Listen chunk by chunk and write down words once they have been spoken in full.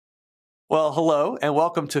Well, hello and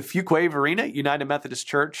welcome to Fuquay-Varina United Methodist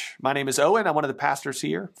Church. My name is Owen. I'm one of the pastors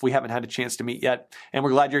here, if we haven't had a chance to meet yet, and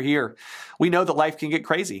we're glad you're here. We know that life can get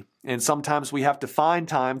crazy, and sometimes we have to find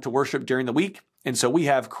time to worship during the week, and so we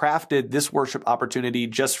have crafted this worship opportunity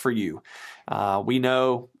just for you. We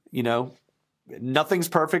know, nothing's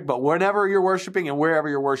perfect, but whenever you're worshiping and wherever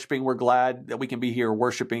you're worshiping, we're glad that we can be here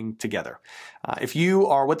worshiping together. If you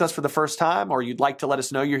are with us for the first time or you'd like to let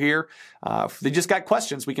us know you're here, if they just got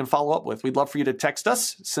questions we can follow up with, we'd love for you to text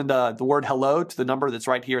us, send the word hello to the number that's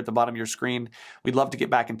right here at the bottom of your screen. We'd love to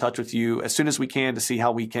get back in touch with you as soon as we can to see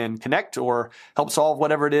how we can connect or help solve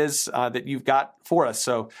whatever it is that you've got for us.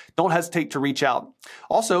 So don't hesitate to reach out.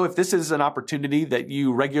 Also, if this is an opportunity that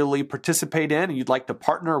you regularly participate in and you'd like to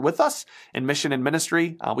partner with us in mission and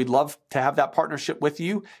ministry, we'd love to have that partnership with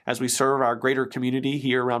you as we serve our greater community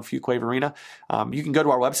here around Fuquay-Varina. You can go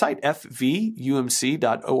to our website,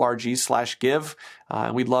 fvumc.org/give.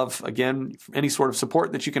 And we'd love, again, any sort of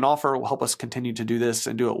support that you can offer will help us continue to do this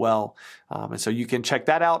and do it well. And so you can check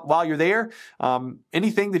that out while you're there.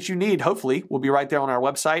 Anything that you need, hopefully, will be right there on our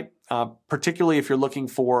website. Particularly if you're looking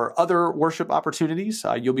for other worship opportunities,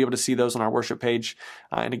 you'll be able to see those on our worship page.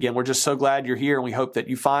 And again, we're just so glad you're here, and we hope that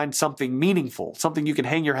you find something meaningful, something you can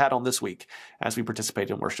hang your hat on this week as we participate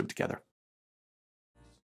in worship together.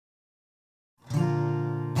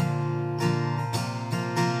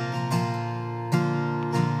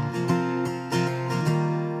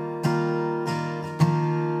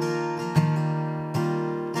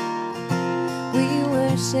 We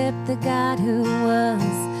worship the God who was.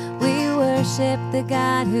 We worship the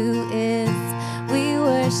God who is. We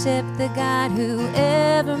worship the God who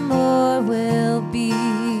evermore will be.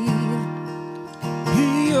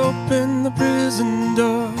 He opened the prison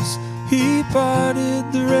doors. He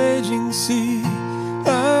parted the raging sea.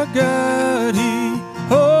 Our God, He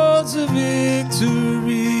holds the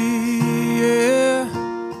victory. Yeah.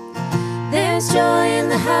 There's joy in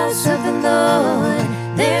the house of the Lord.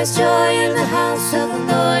 There's joy in the house of the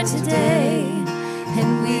Lord today.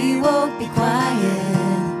 And we won't be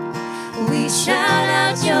quiet. We shout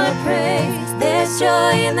out your praise. There's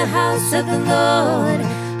joy in the house of the Lord.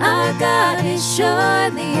 Our God is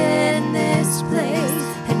surely in this place.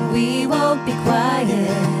 And we won't be quiet.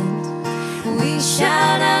 We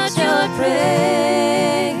shout out your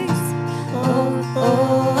praise. Oh,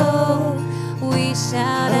 oh, oh. We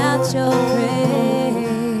shout out your praise.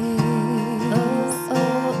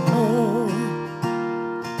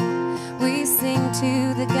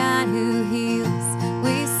 To the God who heals,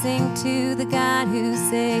 we sing to the God who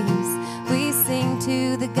saves, we sing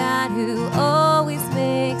to the God who always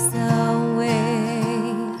makes a way.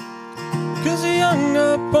 'Cause He hung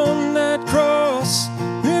up on that cross,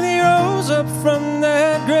 then He rose up from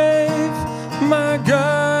that grave. My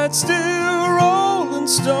God, still rolling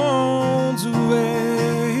stones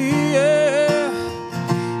away. Yeah.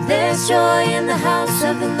 There's joy in the house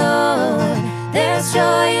of the Lord. There's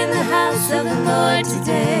joy in the house of the Lord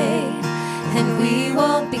today, and we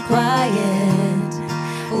won't be quiet.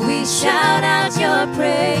 We shout out your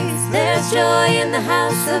praise. There's joy in the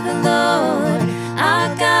house of the Lord.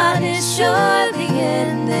 Our God is surely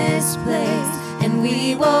in this place, and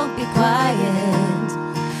we won't be quiet.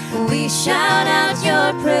 We shout out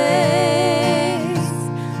your praise.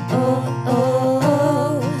 Oh, oh,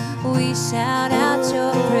 oh. We shout out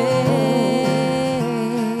your praise.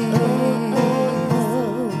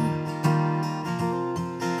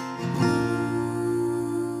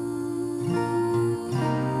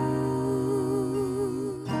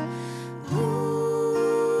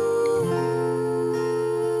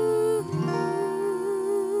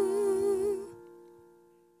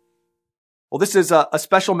 Well, this is a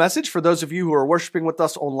special message for those of you who are worshiping with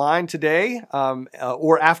us online today,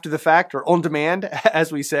 or after the fact, or on demand,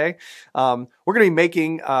 as we say. We're going to be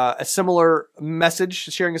making a similar message,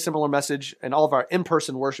 sharing a similar message in all of our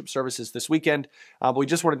in-person worship services this weekend. But we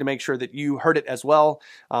just wanted to make sure that you heard it as well.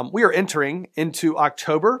 We are entering into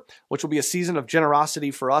October, which will be a season of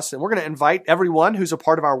generosity for us. And we're going to invite everyone who's a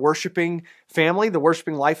part of our worshiping family, the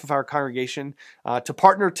worshiping life of our congregation, to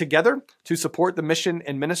partner together to support the mission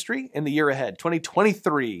and ministry in the year ahead,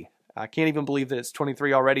 2023. I can't even believe that it's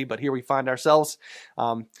 23 already, but here we find ourselves.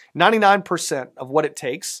 99% of what it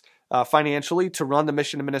takes financially to run the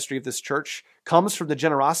mission and ministry of this church comes from the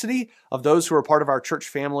generosity of those who are part of our church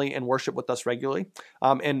family and worship with us regularly.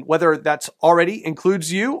 And whether that's already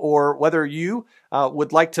includes you or whether you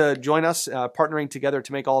would like to join us partnering together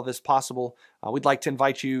to make all of this possible, we'd like to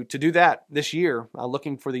invite you to do that this year,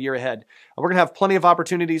 looking for the year ahead. We're going to have plenty of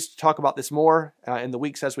opportunities to talk about this more in the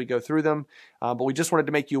weeks as we go through them. But we just wanted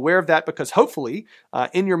to make you aware of that because hopefully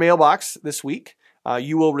in your mailbox this week,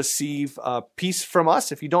 you will receive a piece from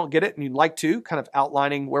us if you don't get it and you'd like to, kind of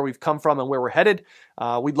outlining where we've come from and where we're headed.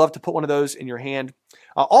 We'd love to put one of those in your hand.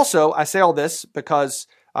 Also, I say all this because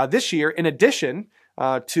this year, in addition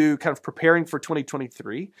to kind of preparing for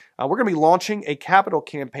 2023, we're going to be launching a capital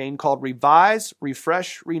campaign called Revise,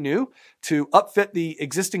 Refresh, Renew to upfit the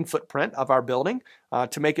existing footprint of our building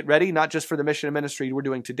to make it ready, not just for the mission and ministry we're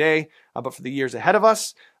doing today, but for the years ahead of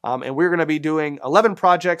us. And we're going to be doing 11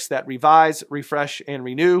 projects that revise, refresh, and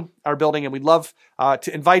renew our building. And we'd love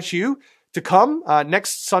to invite you to come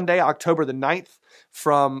next Sunday, October the 9th,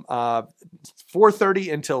 from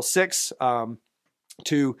 4:30 until 6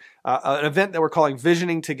 to an event that we're calling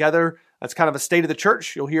Visioning Together. That's kind of a state of the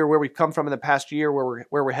church. You'll hear where we've come from in the past year, where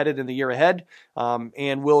we're headed in the year ahead,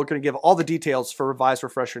 and we're going to give all the details for Revise,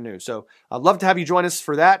 Refresh, Renew. So I'd love to have you join us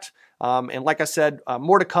for that. And like I said,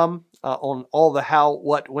 more to come on all the how,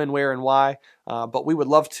 what, when, where, and why. But we would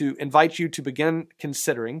love to invite you to begin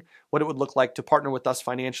considering what it would look like to partner with us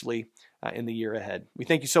financially in the year ahead. We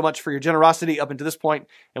thank you so much for your generosity up until this point,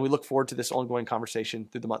 and we look forward to this ongoing conversation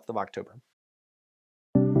through the month of October.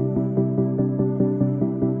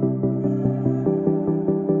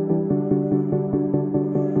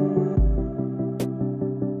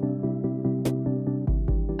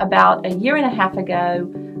 About a year and a half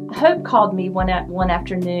ago, Hope called me one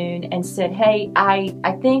afternoon and said, "Hey,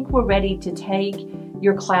 I think we're ready to take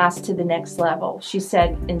your class to the next level." She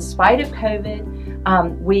said, in spite of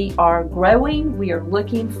COVID, we are growing. We are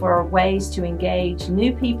looking for ways to engage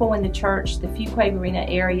new people in the church. The Fuquay-Varina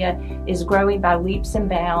area is growing by leaps and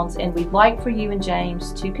bounds, and we'd like for you and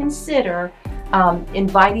James to consider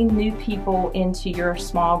inviting new people into your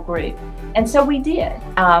small group. And so we did.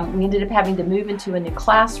 We ended up having to move into a new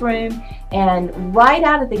classroom, and right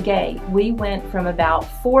out of the gate, we went from about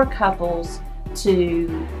 4 couples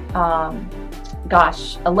to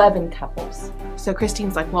 11 couples. So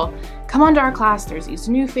Christine's like, well, come on to our class. There's these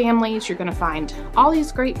new families. You're going to find all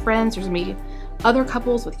these great friends. There's going to be other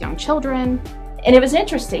couples with young children. And it was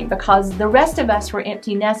interesting because the rest of us were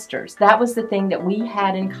empty nesters. That was the thing that we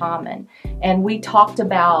had in common. And we talked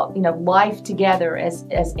about, life together as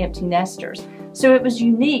empty nesters. So it was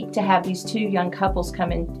unique to have these 2 young couples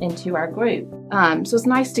come into our group. So it's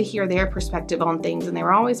nice to hear their perspective on things. And they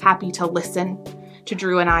were always happy to listen to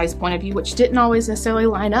Drew and I's point of view, which didn't always necessarily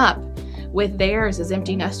line up with theirs as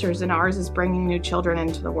empty nesters and ours as bringing new children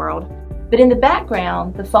into the world. But in the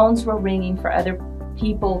background, the phones were ringing for other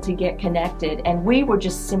people to get connected, and we were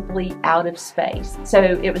just simply out of space. So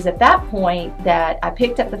it was at that point that I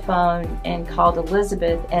picked up the phone and called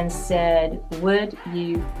Elizabeth and said, "Would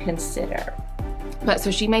you consider?" But so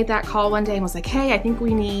she made that call one day and was like, "Hey, I think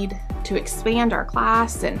we need to expand our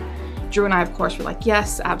class." And Drew and I, of course, were like,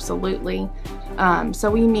 "Yes, absolutely." So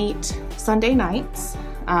we meet Sunday nights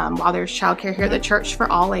while there's childcare here at the church for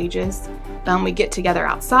all ages. We get together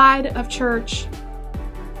outside of church,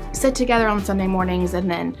 sit together on Sunday mornings, and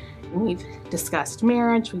then we've discussed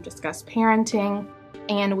marriage, we've discussed parenting,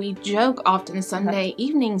 and we joke often Sunday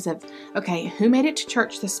evenings of, okay, who made it to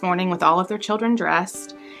church this morning with all of their children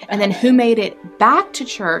dressed? And then who made it back to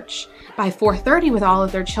church by 4:30 with all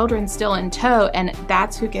of their children still in tow? And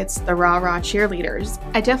that's who gets the rah-rah cheerleaders.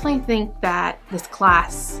 I definitely think that this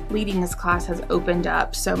class, leading this class, has opened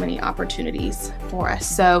up so many opportunities for us.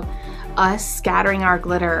 So us scattering our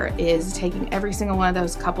glitter is taking every single one of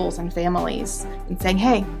those couples and families and saying,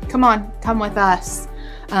 hey, come on, come with us.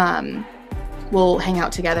 We'll hang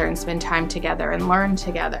out together and spend time together and learn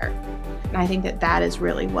together. And I think that that is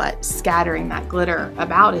really what scattering that glitter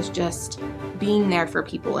about, is just being there for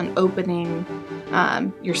people and opening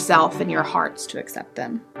yourself and your hearts to accept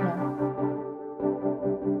them.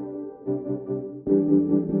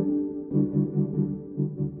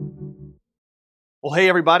 Well, hey,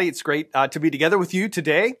 everybody. It's great to be together with you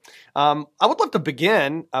today. I would love to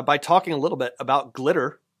begin by talking a little bit about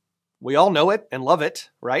glitter. We all know it and love it,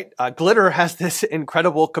 right? Glitter has this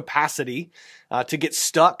incredible capacity to get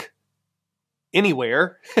stuck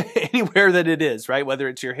anywhere, anywhere that it is, right? Whether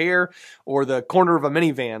it's your hair or the corner of a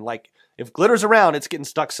minivan. Like, if glitter's around, it's getting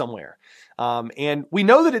stuck somewhere. And we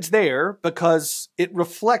know that it's there because it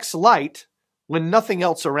reflects light when nothing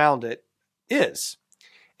else around it is.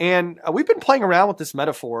 And we've been playing around with this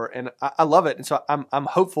metaphor, and I love it. And so I'm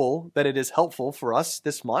hopeful that it is helpful for us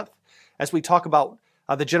this month as we talk about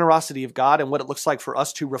the generosity of God and what it looks like for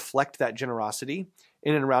us to reflect that generosity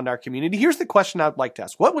in and around our community. Here's the question I'd like to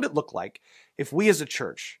ask. What would it look like if we as a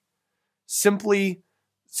church simply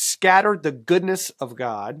scattered the goodness of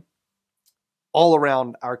God all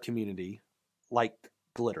around our community like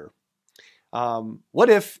glitter? What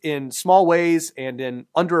if in small ways and in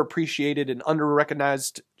underappreciated and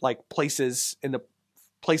underrecognized like places in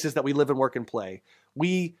places that we live and work and play.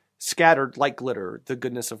 We scattered like glitter the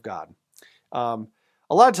goodness of God. A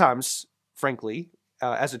lot of times, frankly,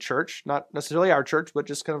 as a church, not necessarily our church, but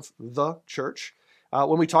just kind of the church,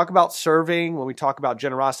 when we talk about serving, when we talk about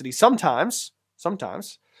generosity, sometimes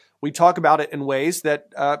we talk about it in ways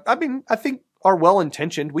that, I think are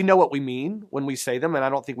well-intentioned. We know what we mean when we say them, and I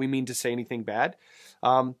don't think we mean to say anything bad.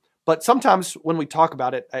 But sometimes when we talk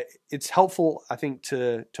about it, it's helpful, I think,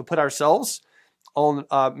 to put ourselves on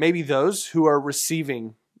maybe those who are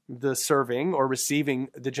receiving the serving or receiving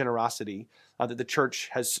the generosity that the church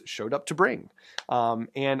has showed up to bring.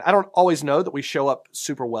 And I don't always know that we show up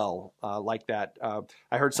super well like that.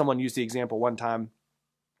 I heard someone use the example one time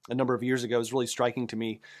a number of years ago. It was really striking to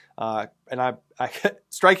me. And I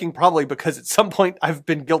striking probably because at some point I've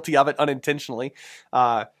been guilty of it unintentionally.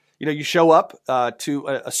 You show up to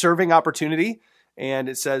a serving opportunity, and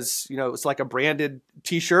it says, it's like a branded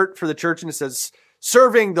T-shirt for the church, and it says,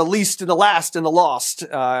 serving the least and the last and the lost.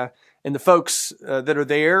 And the folks that are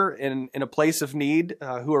there in a place of need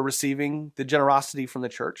who are receiving the generosity from the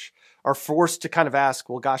church are forced to kind of ask,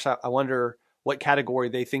 well, gosh, I wonder what category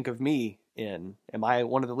they think of me in. Am I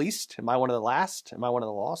one of the least? Am I one of the last? Am I one of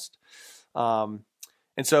the lost? And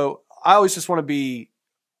so I always just want to be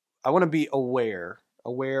aware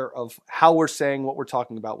of how we're saying what we're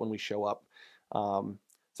talking about when we show up. So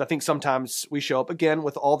I think sometimes we show up again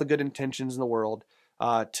with all the good intentions in the world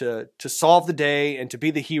to solve the day and to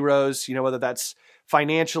be the heroes, whether that's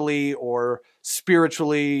financially or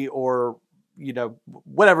spiritually or,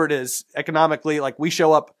 whatever it is, economically, like we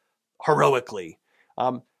show up heroically.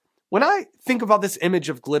 When I think about this image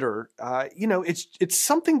of glitter, it's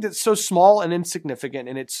something that's so small and insignificant,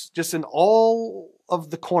 and it's just in all of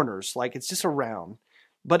the corners, like it's just around,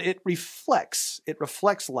 but it reflects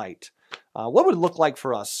light. What would it look like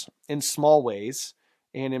for us in small ways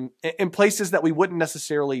and in places that we wouldn't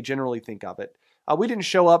necessarily generally think of it? We didn't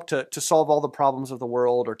show up to solve all the problems of the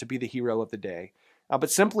world or to be the hero of the day, but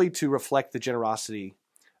simply to reflect the generosity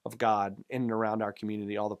of God in and around our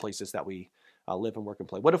community, all the places that we live and work and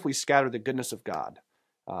play. What if we scatter the goodness of God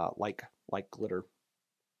like glitter?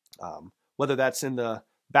 Whether that's in the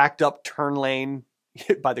backed up turn lane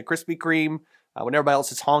by the Krispy Kreme when everybody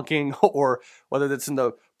else is honking, or whether that's in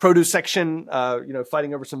the produce section,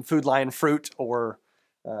 fighting over some Food Lion fruit, or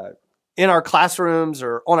in our classrooms,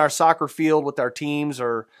 or on our soccer field with our teams,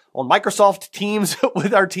 or on Microsoft Teams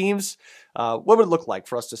with our teams. What would it look like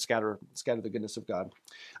for us to scatter the goodness of God?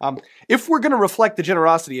 If we're going to reflect the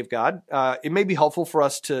generosity of God, it may be helpful for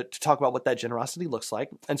us to talk about what that generosity looks like.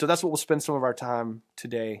 And so that's what we'll spend some of our time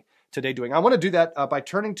today doing. I want to do that by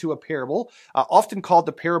turning to a parable, often called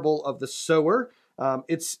the parable of the sower.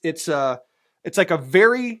 It's like a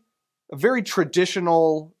very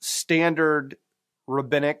traditional, standard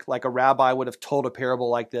rabbinic, like a rabbi would have told a parable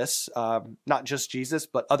like this. Not just Jesus,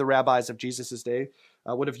 but other rabbis of Jesus's day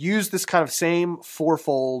would have used this kind of same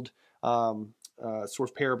fourfold sort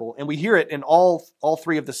of parable, and we hear it in all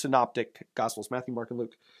three of the synoptic gospels, Matthew, Mark, and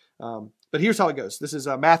Luke. But here's how it goes. This is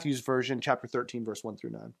Matthew's version, chapter 13, verse 1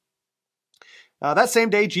 through 9. That same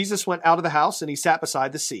day, Jesus went out of the house and he sat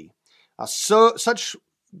beside the sea. Such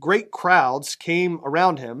great crowds came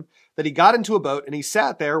around him that he got into a boat and he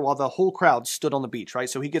sat there while the whole crowd stood on the beach, right?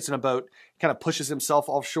 So he gets in a boat, kind of pushes himself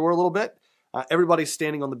offshore a little bit. Everybody's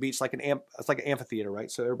standing on the beach like it's like an amphitheater, right?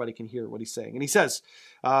 So everybody can hear what he's saying. And he says,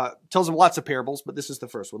 tells them lots of parables, but this is the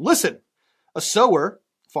first one. Listen, a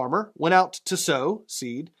farmer, went out to sow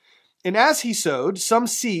seed. And as he sowed, some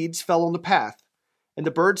seeds fell on the path, and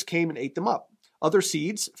the birds came and ate them up. Other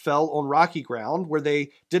seeds fell on rocky ground where they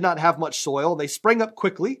did not have much soil. They sprang up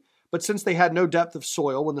quickly, but since they had no depth of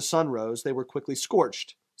soil, when the sun rose, they were quickly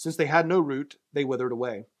scorched. Since they had no root, they withered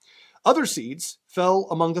away. Other seeds fell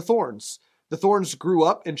among the thorns. The thorns grew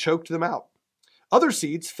up and choked them out. Other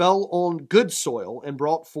seeds fell on good soil and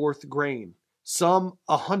brought forth grain, some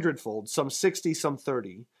 100-fold, some 60, some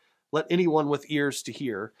 30. Let anyone with ears to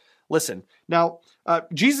hear listen. Now,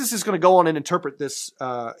 Jesus is going to go on and interpret this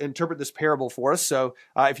parable for us. So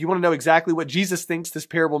if you want to know exactly what Jesus thinks this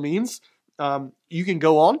parable means, you can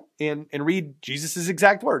go on and read Jesus's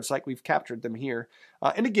exact words, like we've captured them here.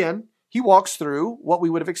 And again, he walks through what we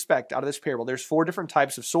would have expected out of this parable. There's 4 different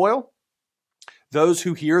types of soil. Those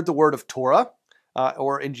who hear the word of Torah,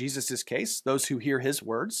 or in Jesus's case, those who hear his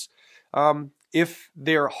words. If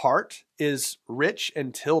their heart is rich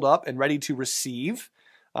and tilled up and ready to receive,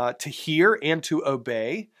 to hear and to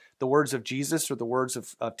obey the words of Jesus or the words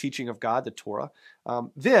of teaching of God, the Torah,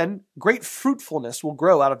 then great fruitfulness will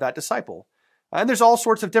grow out of that disciple. And there's all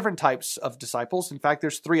sorts of different types of disciples. In fact,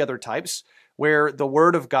 there's 3 other types where the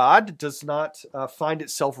word of God does not find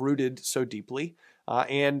itself rooted so deeply.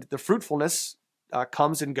 and the fruitfulness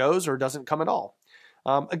comes and goes or doesn't come at all.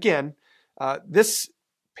 Again, this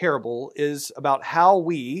parable is about how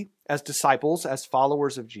we, as disciples, as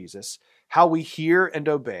followers of Jesus, how we hear and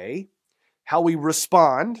obey, how we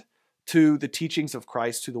respond to the teachings of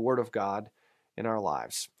Christ, to the Word of God in our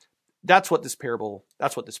lives. That's what this parable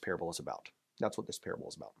is about. That's what this parable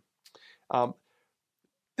is about.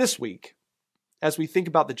 This week, as we think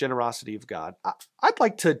about the generosity of God, I'd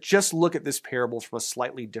like to just look at this parable from a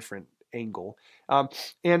slightly different angle.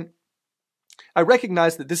 And I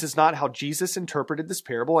recognize that this is not how Jesus interpreted this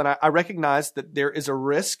parable, and I recognize that there is a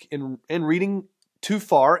risk in reading too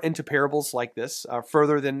far into parables like this,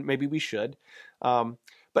 further than maybe we should.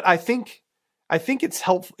 But I think it's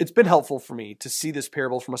helpful. It's been helpful for me to see this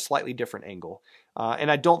parable from a slightly different angle,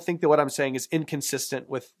 and I don't think that what I'm saying is inconsistent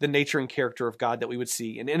with the nature and character of God that we would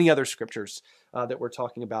see in any other scriptures that we're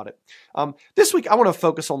talking about it. This week, I want to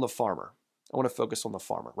focus on the farmer.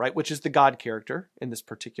 Right, which is the God character in this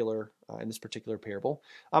particular parable.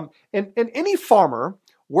 And any farmer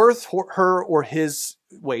worth her or his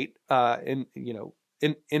weight in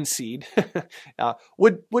seed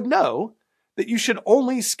would know that you should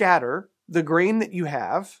only scatter the grain that you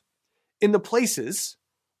have in the places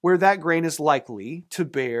where that grain is likely to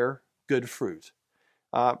bear good fruit.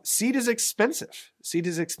 Seed is expensive.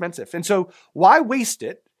 And so why waste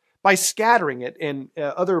it by scattering it? And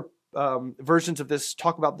other versions of this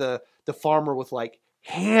talk about the farmer with like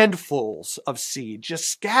handfuls of seed, just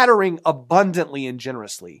scattering abundantly and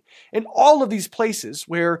generously in all of these places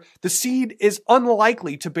where the seed is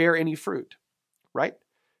unlikely to bear any fruit, right?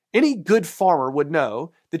 Any good farmer would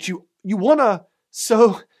know that you want to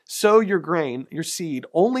sow your grain, your seed,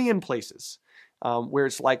 only in places where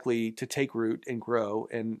it's likely to take root and grow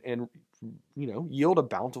and yield a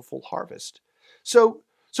bountiful harvest. So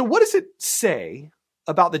what does it say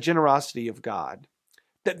about the generosity of God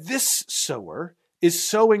that this sower is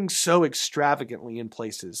sowing so extravagantly in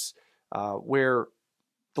places where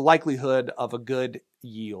the likelihood of a good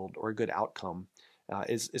yield or a good outcome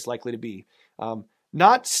is likely to be?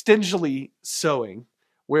 Not stingily sowing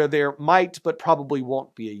where there might but probably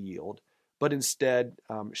won't be a yield, but instead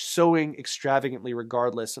sowing extravagantly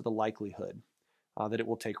regardless of the likelihood that it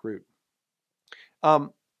will take root. To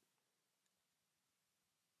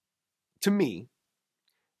me,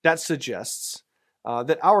 that suggests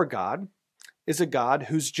that our God is a God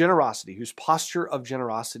whose generosity, whose posture of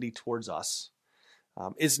generosity towards us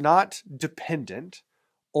is not dependent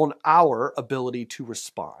on our ability to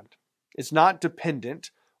respond. It's not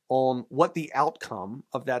dependent on what the outcome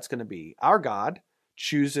of that's going to be. Our God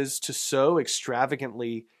chooses to sow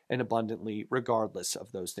extravagantly and abundantly regardless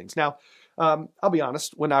of those things. Now, I'll be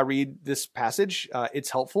honest, when I read this passage, it's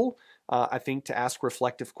helpful, I think, to ask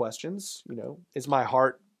reflective questions. Is my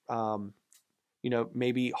heart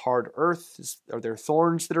maybe hard earth? Are there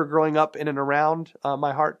thorns that are growing up in and around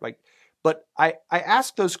my heart? But I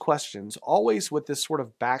ask those questions always with this sort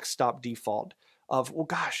of backstop default of, well,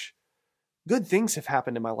 gosh, good things have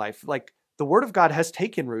happened in my life. Like the Word of God has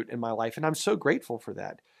taken root in my life, and I'm so grateful for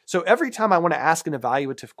that. So every time I want to ask an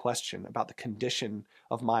evaluative question about the condition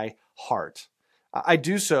of my heart, I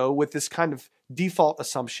do so with this kind of default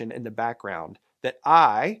assumption in the background that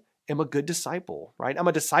I am a good disciple, right? I'm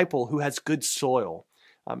a disciple who has good soil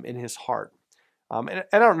in his heart. And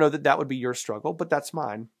I don't know that that would be your struggle, but that's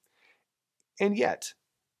mine. And yet,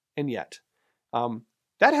 that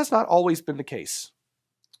has not always been the case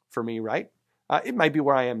for me, right? It might be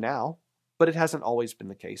where I am now, but it hasn't always been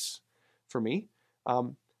the case for me.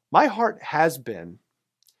 My heart has been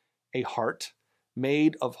a heart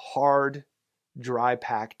made of hard,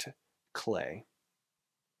 dry-packed clay.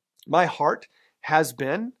 My heart has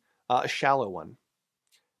been a shallow one.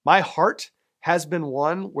 My heart has been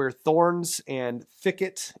one where thorns and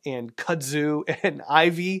thicket and kudzu and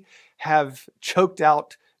ivy have choked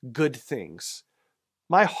out good things.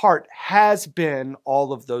 My heart has been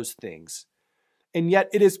all of those things. And yet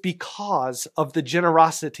it is because of the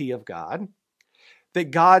generosity of God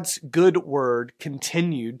that God's good word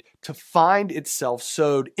continued to find itself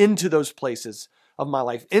sowed into those places of my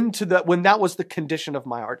life, when that was the condition of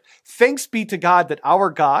my heart. Thanks be to God that our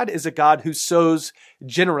God is a God who sows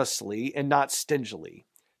generously and not stingily.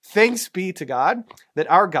 Thanks be to God that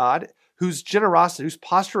our God, whose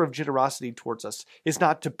posture of generosity towards us is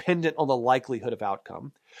not dependent on the likelihood of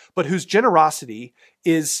outcome, but whose generosity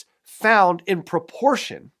is found in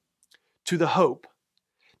proportion to the hope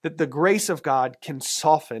that the grace of God can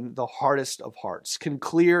soften the hardest of hearts, can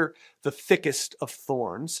clear the thickest of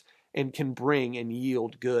thorns, and can bring and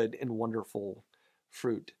yield good and wonderful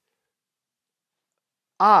fruit.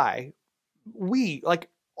 We, like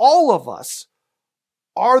all of us,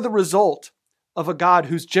 are the result of a God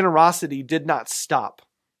whose generosity did not stop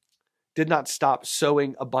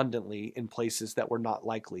sowing abundantly in places that were not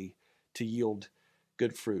likely to yield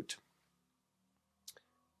good fruit.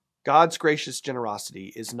 God's gracious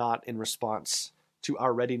generosity is not in response to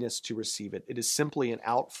our readiness to receive it. It is simply an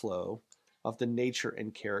outflow of the nature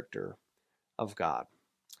and character of God.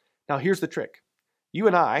 Now, here's the trick. You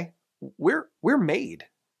and I, we're made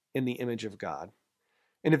in the image of God.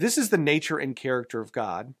 And if this is the nature and character of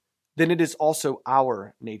God, then it is also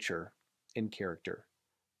our nature and character.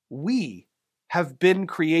 We have been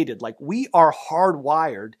created, like we are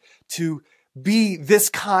hardwired to be this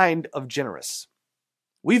kind of generous.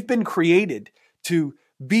 We've been created to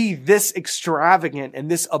be this extravagant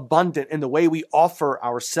and this abundant in the way we offer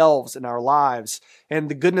ourselves and our lives and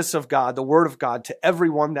the goodness of God, the Word of God, to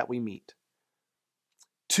everyone that we meet.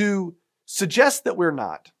 To suggest that we're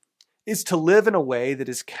not is to live in a way that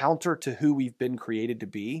is counter to who we've been created to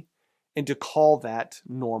be, and to call that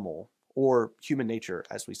normal, or human nature,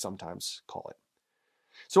 as we sometimes call it.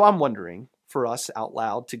 So I'm wondering, for us out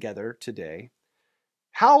loud together today,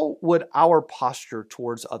 how would our posture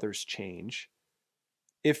towards others change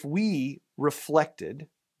if we reflected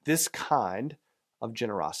this kind of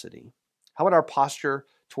generosity? How would our posture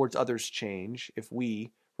towards others change if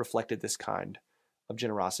we reflected this kind of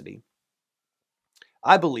generosity?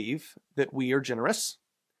 I believe that we are generous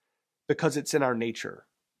because it's in our nature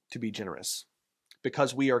to be generous,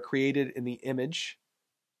 because we are created in the image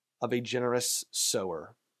of a generous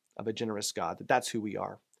sower, of a generous God, that's who we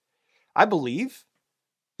are. I believe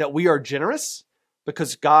that we are generous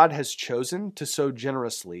because God has chosen to sow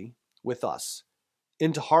generously with us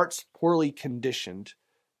into hearts poorly conditioned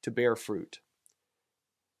to bear fruit.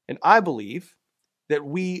 And I believe that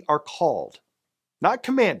we are called, not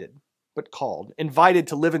commanded, but called, invited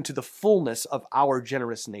to live into the fullness of our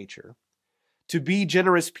generous nature, to be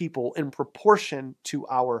generous people in proportion to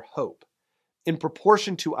our hope, in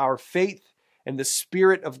proportion to our faith and the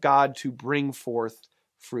Spirit of God to bring forth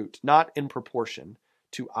fruit, not in proportion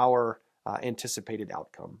to our anticipated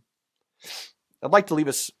outcome. I'd like to leave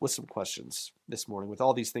us with some questions this morning with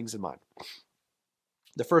all these things in mind.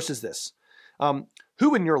 The first is this.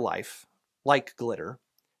 Who in your life, like glitter,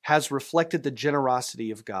 has reflected the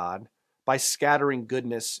generosity of God by scattering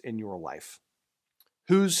goodness in your life?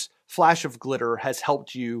 Whose flash of glitter has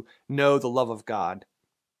helped you know the love of God?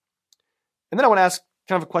 And then I want to ask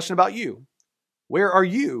kind of a question about you. Where are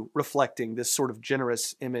you reflecting this sort of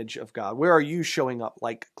generous image of God? Where are you showing up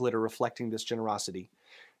like glitter, reflecting this generosity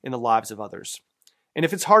in the lives of others? And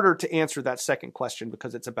if it's harder to answer that second question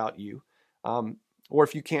because it's about you, or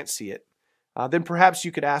if you can't see it, then perhaps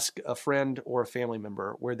you could ask a friend or a family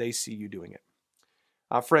member where they see you doing it.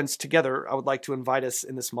 Friends, together, I would like to invite us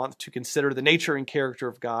in this month to consider the nature and character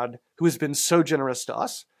of God, who has been so generous to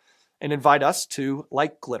us, and invite us to,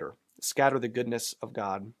 like glitter, scatter the goodness of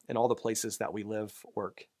God in all the places that we live,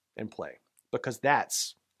 work, and play, because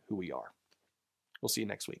that's who we are. We'll see you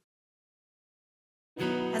next week.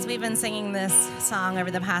 As we've been singing this song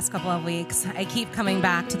over the past couple of weeks, I keep coming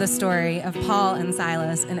back to the story of Paul and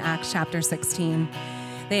Silas in Acts chapter 16.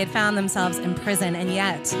 They had found themselves in prison, and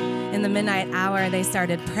yet in the midnight hour, they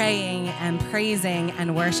started praying and praising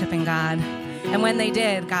and worshiping God. And when they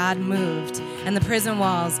did, God moved, and the prison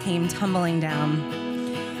walls came tumbling down.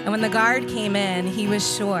 And when the guard came in, he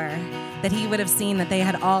was sure that he would have seen that they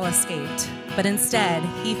had all escaped. But instead,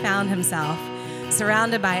 he found himself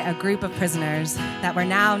surrounded by a group of prisoners that were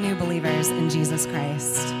now new believers in Jesus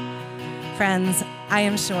Christ. Friends, I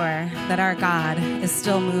am sure that our God is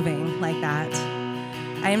still moving like that.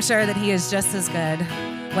 I am sure that he is just as good,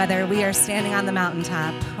 whether we are standing on the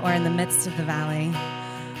mountaintop or in the midst of the valley.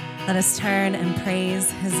 Let us turn and praise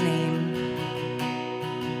his name.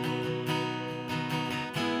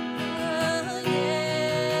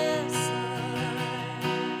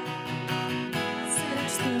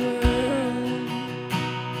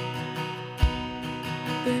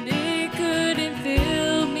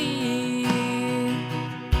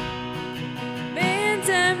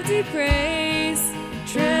 Praise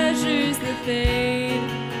treasures that fade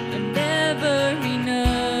are never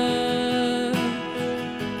enough.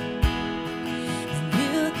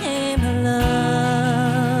 And you came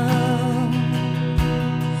along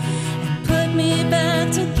and put me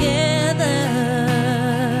back together,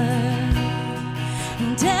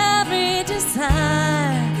 and every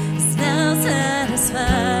desire is now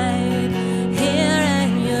satisfied here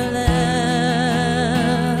in your love.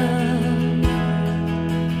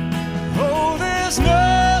 There's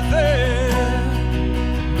nothing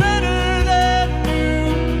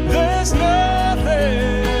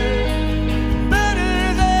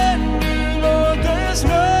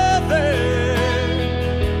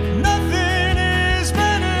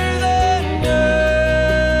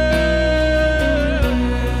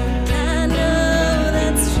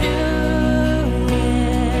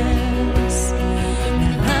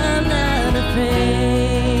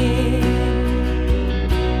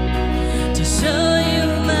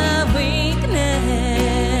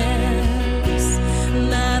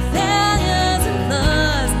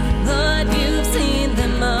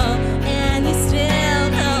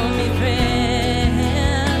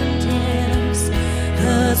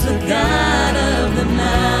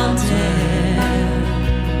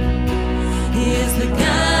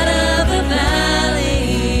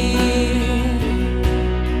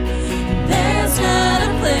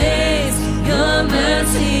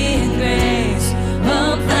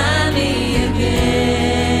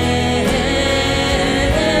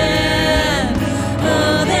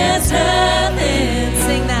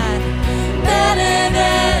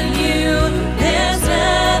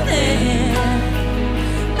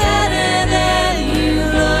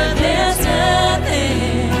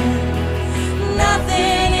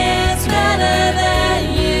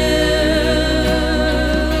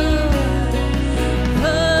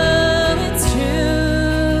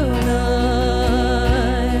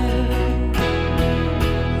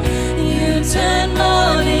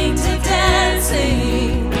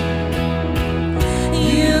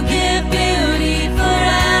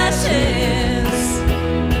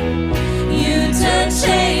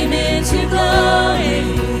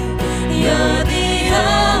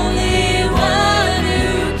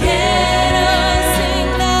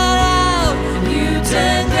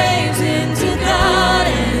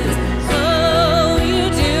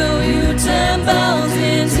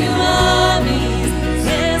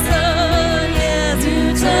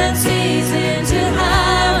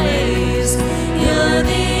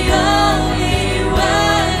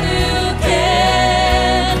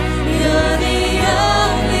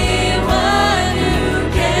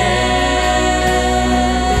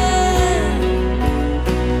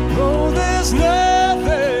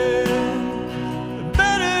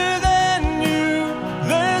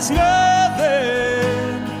there's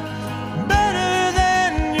nothing better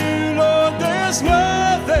than you, Lord. There's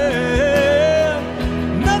nothing,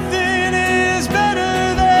 nothing is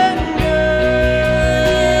better than you.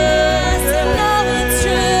 Yes, I know it's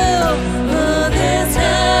true. Oh, there's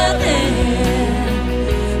nothing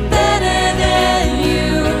better than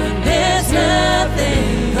you. There's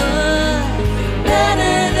nothing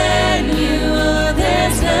better than you.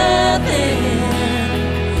 There's nothing,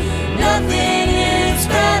 nothing is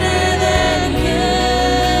better than you.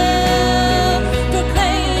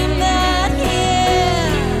 Proclaim that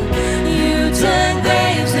here you turn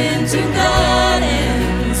graves into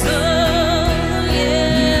gardens. Oh,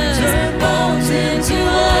 yes, bones into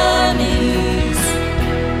armies.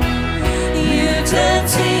 You turn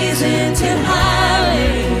seas into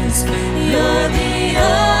highways. You're the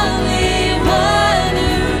only one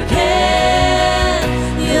who can.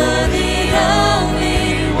 You're the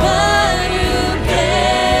only one who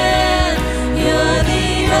can. You're the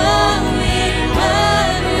only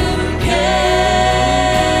one who can.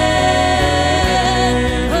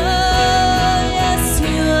 Oh, yes,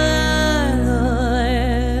 you are,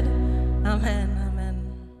 Lord. Amen. Amen.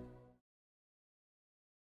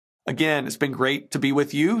 Again, it's been great to be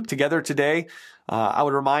with you together today. I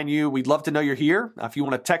would remind you, we'd love to know you're here. If you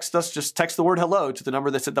want to text us, just text the word hello to the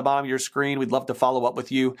number that's at the bottom of your screen. We'd love to follow up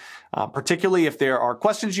with you, particularly if there are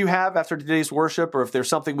questions you have after today's worship, or if there's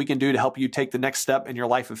something we can do to help you take the next step in your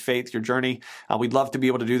life of faith, your journey. We'd love to be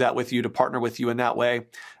able to do that with you, to partner with you in that way.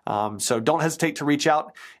 So don't hesitate to reach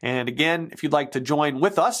out. And again, if you'd like to join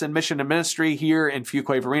with us in mission and ministry here in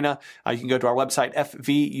Fuquay-Varina, you can go to our website,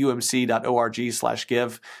 fvumc.org/give.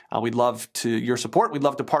 We'd love your support. We'd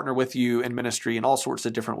love to partner with you in ministry in all sorts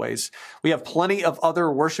of different ways. We have plenty of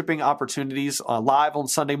other worshiping opportunities live on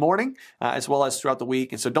Sunday morning, as well as throughout the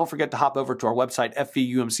week. And so don't forget to hop over to our website,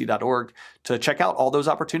 fvumc.org, to check out all those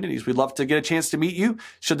opportunities. We'd love to get a chance to meet you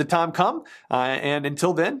should the time come. And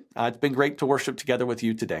until then, it's been great to worship together with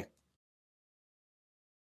you today.